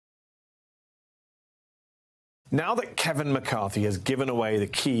Now that Kevin McCarthy has given away the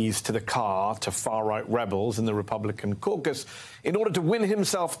keys to the car to far-right rebels in the Republican caucus in order to win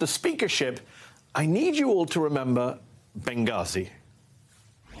himself the speakership, I need you all to remember Benghazi.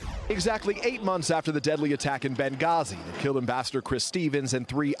 Exactly 8 months after the deadly attack in Benghazi that killed Ambassador Chris Stevens and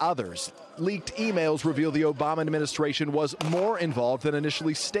 3 others, leaked emails reveal the Obama administration was more involved than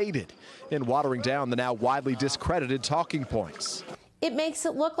initially stated in watering down the now widely discredited talking points. It makes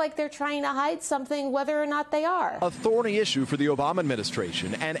it look like they're trying to hide something, whether or not they are. A thorny issue for the Obama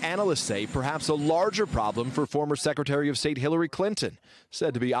administration, and analysts say perhaps a larger problem for former Secretary of State Hillary Clinton,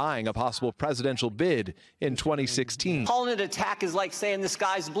 said to be eyeing a possible presidential bid in 2016. Calling it an attack is like saying the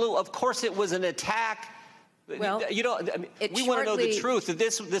sky's blue. Of course it was an attack. Well, we want to know the truth.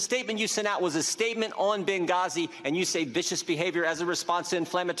 The statement you sent out was a statement on Benghazi, and you say vicious behavior as a response to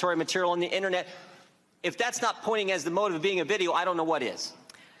inflammatory material on the internet. If that's not pointing as the motive of being a video, I don't know what is.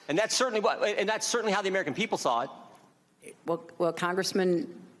 And that's certainly how the American people saw it. Well, Congressman,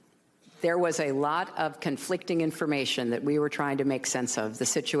 there was a lot of conflicting information that we were trying to make sense of. The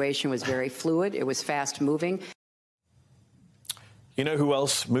situation was very fluid. It was fast moving. You know who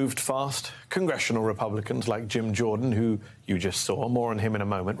else moved fast? Congressional Republicans like Jim Jordan, who you just saw. More on him in a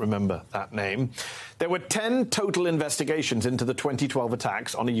moment. Remember that name. There were 10 total investigations into the 2012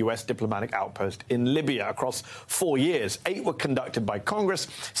 attacks on a U.S. diplomatic outpost in Libya across 4 years. 8 were conducted by Congress.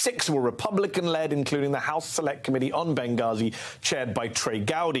 6 were Republican-led, including the House Select Committee on Benghazi, chaired by Trey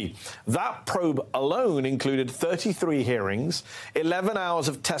Gowdy. That probe alone included 33 hearings, 11 hours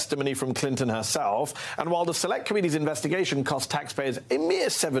of testimony from Clinton herself, and while the Select Committee's investigation cost taxpayers a mere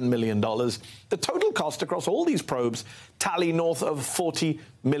 $7 million, the total cost across all these probes tally north of $40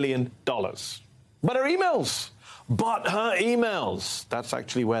 million. But her emails. That's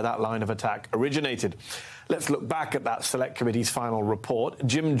actually where that line of attack originated. Let's look back at that Select Committee's final report.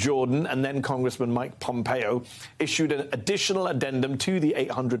 Jim Jordan and then Congressman Mike Pompeo issued an additional addendum to the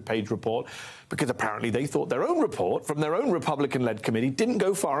 800-page report because apparently they thought their own report from their own Republican-led committee didn't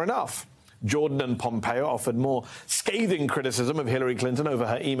go far enough. Jordan and Pompeo offered more scathing criticism of Hillary Clinton over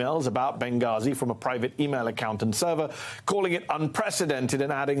her emails about Benghazi from a private email account and server, calling it unprecedented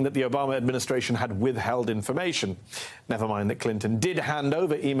and adding that the Obama administration had withheld information. Never mind that Clinton did hand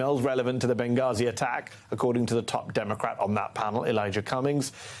over emails relevant to the Benghazi attack, according to the top Democrat on that panel, Elijah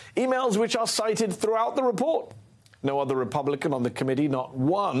Cummings, emails which are cited throughout the report. No other Republican on the committee, not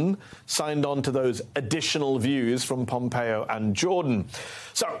one, signed on to those additional views from Pompeo and Jordan.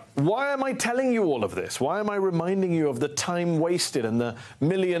 So why am I telling you all of this? Why am I reminding you of the time wasted and the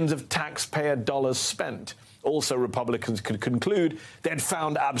millions of taxpayer dollars spent? Also, Republicans could conclude they'd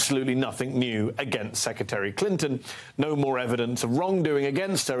found absolutely nothing new against Secretary Clinton, no more evidence of wrongdoing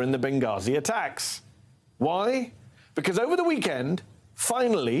against her in the Benghazi attacks. Why? Because over the weekend,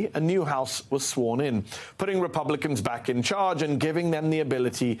 finally, a new House was sworn in, putting Republicans back in charge and giving them the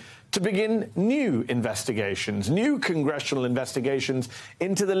ability to begin new investigations, new congressional investigations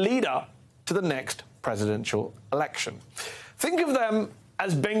into the lead-up to the next presidential election. Think of them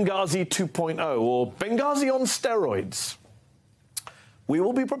as Benghazi 2.0 or Benghazi on steroids. We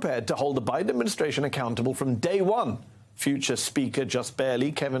will be prepared to hold the Biden administration accountable from day one. Future Speaker just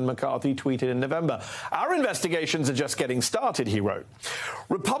barely, Kevin McCarthy tweeted in November. Our investigations are just getting started, he wrote.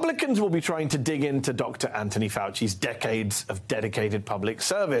 Republicans will be trying to dig into Dr. Anthony Fauci's decades of dedicated public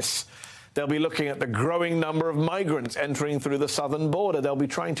service. They'll be looking at the growing number of migrants entering through the southern border. They'll be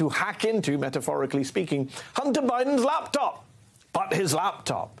trying to hack into, metaphorically speaking, Hunter Biden's laptop. But his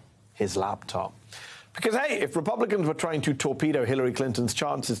laptop. Because, hey, if Republicans were trying to torpedo Hillary Clinton's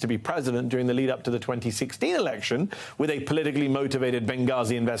chances to be president during the lead-up to the 2016 election with a politically motivated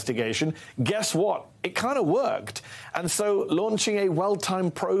Benghazi investigation, guess what? It kind of worked. And so launching a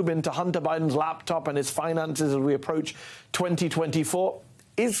well-timed probe into Hunter Biden's laptop and his finances as we approach 2024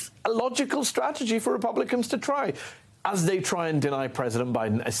 is a logical strategy for Republicans to try, as they try and deny President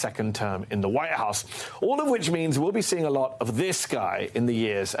Biden a second term in the White House. All of which means we'll be seeing a lot of this guy in the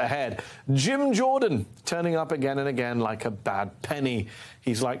years ahead. Jim Jordan turning up again and again like a bad penny.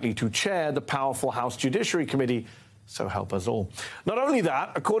 He's likely to chair the powerful House Judiciary Committee, so help us all. Not only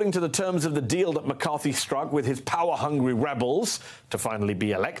that, according to the terms of the deal that McCarthy struck with his power-hungry rebels to finally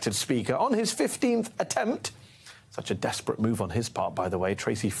be elected Speaker on his 15th attempt, such a desperate move on his part, by the way,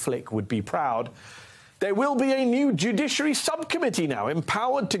 Tracy Flick would be proud, there will be a new Judiciary subcommittee now,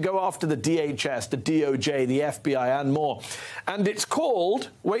 empowered to go after the DHS, the DOJ, the FBI, and more. And it's called,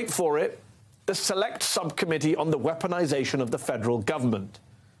 wait for it, the Select Subcommittee on the Weaponization of the Federal Government.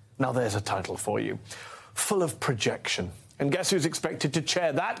 Now there's a title for you. Full of projection. And guess who's expected to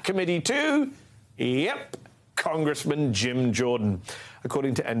chair that committee too? Yep, Congressman Jim Jordan,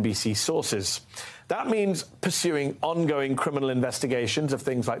 according to NBC sources. That means pursuing ongoing criminal investigations of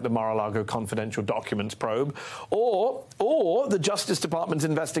things like the Mar-a-Lago confidential documents probe or the Justice Department's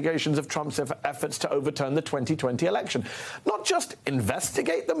investigations of Trump's efforts to overturn the 2020 election. Not just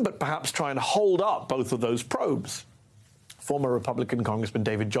investigate them, but perhaps try and hold up both of those probes. Former Republican Congressman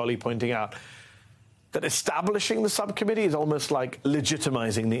David Jolly pointing out that establishing the subcommittee is almost like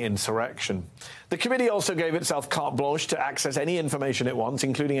legitimizing the insurrection. The committee also gave itself carte blanche to access any information it wants,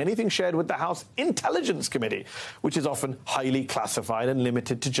 including anything shared with the House Intelligence Committee, which is often highly classified and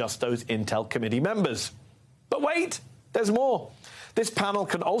limited to just those Intel Committee members. But wait, there's more. This panel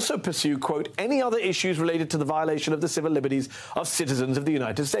can also pursue, quote, any other issues related to the violation of the civil liberties of citizens of the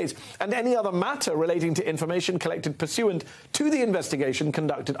United States and any other matter relating to information collected pursuant to the investigation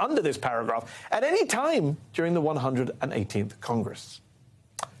conducted under this paragraph at any time during the 118th Congress.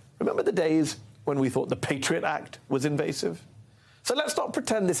 Remember the days when we thought the Patriot Act was invasive? So let's not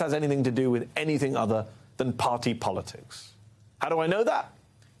pretend this has anything to do with anything other than party politics. How do I know that?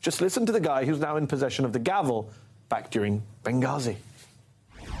 Just listen to the guy who's now in possession of the gavel back during Benghazi.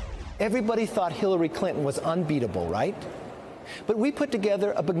 Everybody thought Hillary Clinton was unbeatable, right? But we put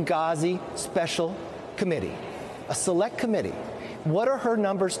together a Benghazi special committee, a select committee. What are her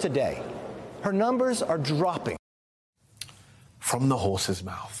numbers today? Her numbers are dropping. From the horse's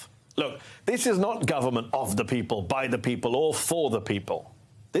mouth. Look, this is not government of the people, by the people, or for the people.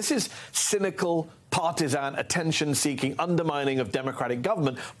 This is cynical, partisan, attention-seeking undermining of democratic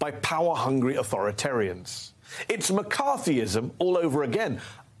government by power-hungry authoritarians. It's McCarthyism all over again,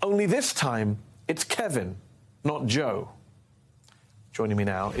 only this time it's Kevin, not Joe. Joining me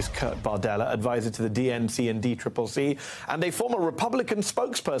now is Kurt Bardella, advisor to the DNC and DCCC, and a former Republican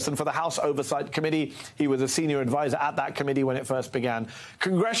spokesperson for the House Oversight Committee. He was a senior advisor at that committee when it first began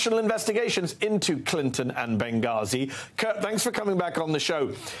congressional investigations into Clinton and Benghazi. Kurt, thanks for coming back on the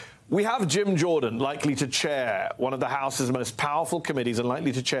show. We have Jim Jordan likely to chair one of the House's most powerful committees and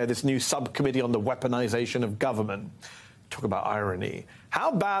likely to chair this new subcommittee on the weaponization of government. Talk about irony.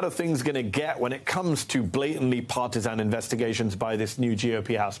 How bad are things going to get when it comes to blatantly partisan investigations by this new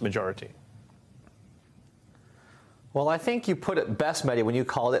GOP House majority? Well, I think you put it best, Mehdi, when you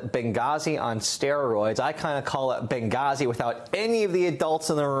called it Benghazi on steroids. I kind of call it Benghazi without any of the adults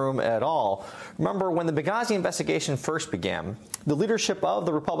in the room at all. Remember, when the Benghazi investigation first began, the leadership of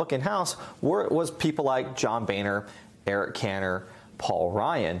the Republican House was people like John Boehner, Eric Cantor, Paul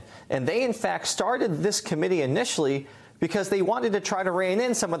Ryan. And they, in fact, started this committee initially because they wanted to try to rein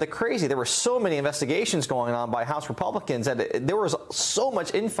in some of the crazy. There were so many investigations going on by House Republicans that there was so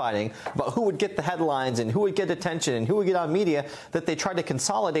much infighting about who would get the headlines and who would get attention and who would get on media that they tried to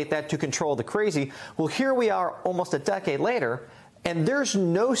consolidate that to control the crazy. Well, here we are almost a decade later, and there's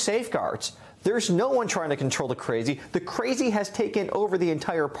no safeguards. There's no one trying to control the crazy. The crazy has taken over the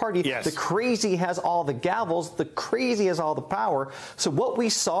entire party. Yes. The crazy has all the gavels. The crazy has all the power. So what we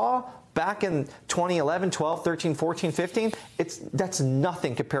saw back in 2011, 12, 13, 14, 15, that's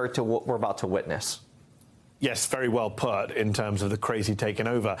nothing compared to what we're about to witness. Yes, very well put in terms of the crazy taking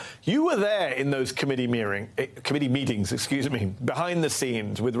over. You were there in those committee meetings, behind the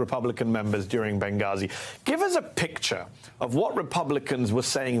scenes with Republican members during Benghazi. Give us a picture of what Republicans were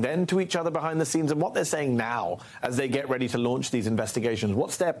saying then to each other behind the scenes and what they're saying now as they get ready to launch these investigations.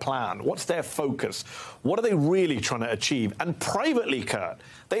 What's their plan? What's their focus? What are they really trying to achieve? And privately, Kurt,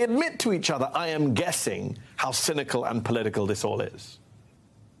 they admit to each other, I am guessing, how cynical and political this all is.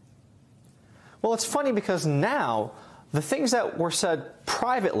 Well, it's funny because now the things that were said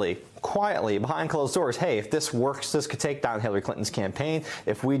privately, quietly, behind closed doors, hey, if this works, this could take down Hillary Clinton's campaign.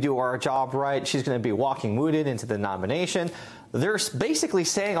 If we do our job right, she's going to be walking wounded into the nomination. They're basically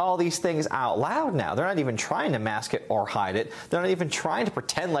saying all these things out loud now. They're not even trying to mask it or hide it. They're not even trying to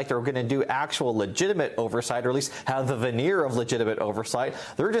pretend like they're going to do actual legitimate oversight, or at least have the veneer of legitimate oversight.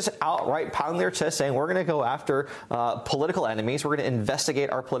 They're just outright pounding their chest saying, we're going to go after political enemies. We're going to investigate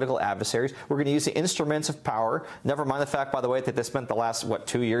our political adversaries. We're going to use the instruments of power. Never mind the fact, by the way, that they spent the last,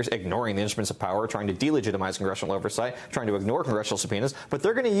 2 years ignoring the instruments of power, trying to delegitimize congressional oversight, trying to ignore congressional subpoenas. But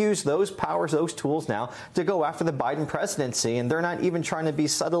they're going to use those powers, those tools now to go after the Biden presidency. And they're not even trying to be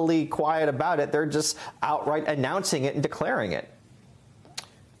subtly quiet about it. They're just outright announcing it and declaring it.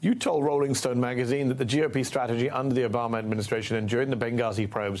 You told Rolling Stone magazine that the GOP strategy under the Obama administration and during the Benghazi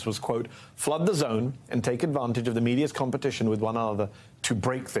probes was, quote, flood the zone and take advantage of the media's competition with one another to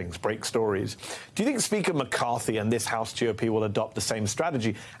break things, break stories. Do you think Speaker McCarthy and this House GOP will adopt the same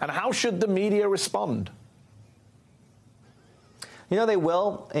strategy? And how should the media respond? You know, they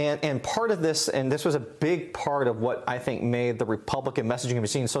will. And part of this, and this was a big part of what I think made the Republican messaging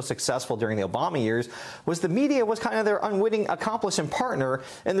machine so successful during the Obama years, was the media was kind of their unwitting accomplice and partner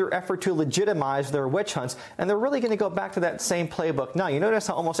in their effort to legitimize their witch hunts. And they're really going to go back to that same playbook now. You notice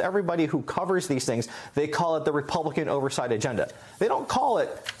how almost everybody who covers these things, they call it the Republican oversight agenda. They don't call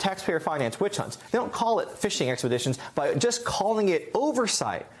it taxpayer finance witch hunts. They don't call it fishing expeditions. By just calling it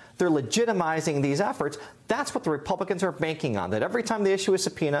oversight, they're legitimizing these efforts. That's what the Republicans are banking on, that every time they issue a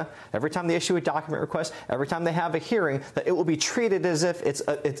subpoena, every time they issue a document request, every time they have a hearing, that it will be treated as if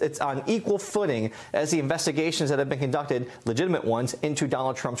it's on equal footing as the investigations that have been conducted, legitimate ones, into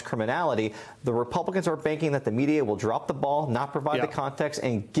Donald Trump's criminality. The Republicans are banking that the media will drop the ball, not provide the context,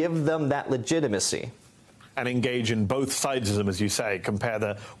 and give them that legitimacy. And engage in both sidesism, as you say. Compare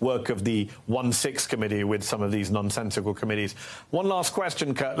the work of the 1-6 committee with some of these nonsensical committees. One last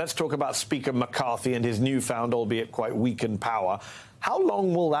question, Kurt. Let's talk about Speaker McCarthy and his newfound, albeit quite weakened, power. How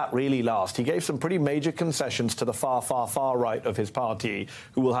long will that really last? He gave some pretty major concessions to the far, far, far right of his party,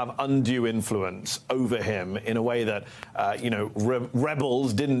 who will have undue influence over him in a way that,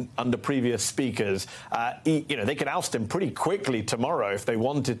 rebels didn't under previous speakers. They could oust him pretty quickly tomorrow if they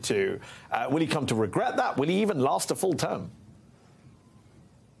wanted to. Will he come to regret that? Will he even last a full term?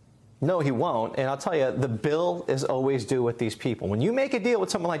 No, he won't. And I'll tell you, the bill is always due with these people. When you make a deal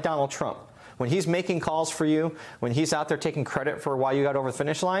with someone like Donald Trump, when he's making calls for you, when he's out there taking credit for why you got over the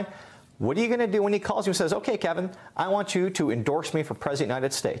finish line, what are you going to do when he calls you and says, okay, Kevin, I want you to endorse me for President of the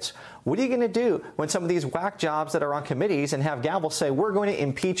United States? What are you going to do when some of these whack jobs that are on committees and have gavels say, we're going to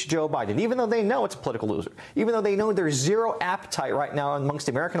impeach Joe Biden, even though they know it's a political loser, even though they know there's zero appetite right now amongst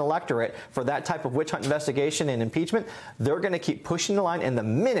the American electorate for that type of witch hunt investigation and impeachment? They're going to keep pushing the line. And the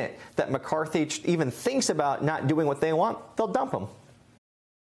minute that McCarthy even thinks about not doing what they want, they'll dump him.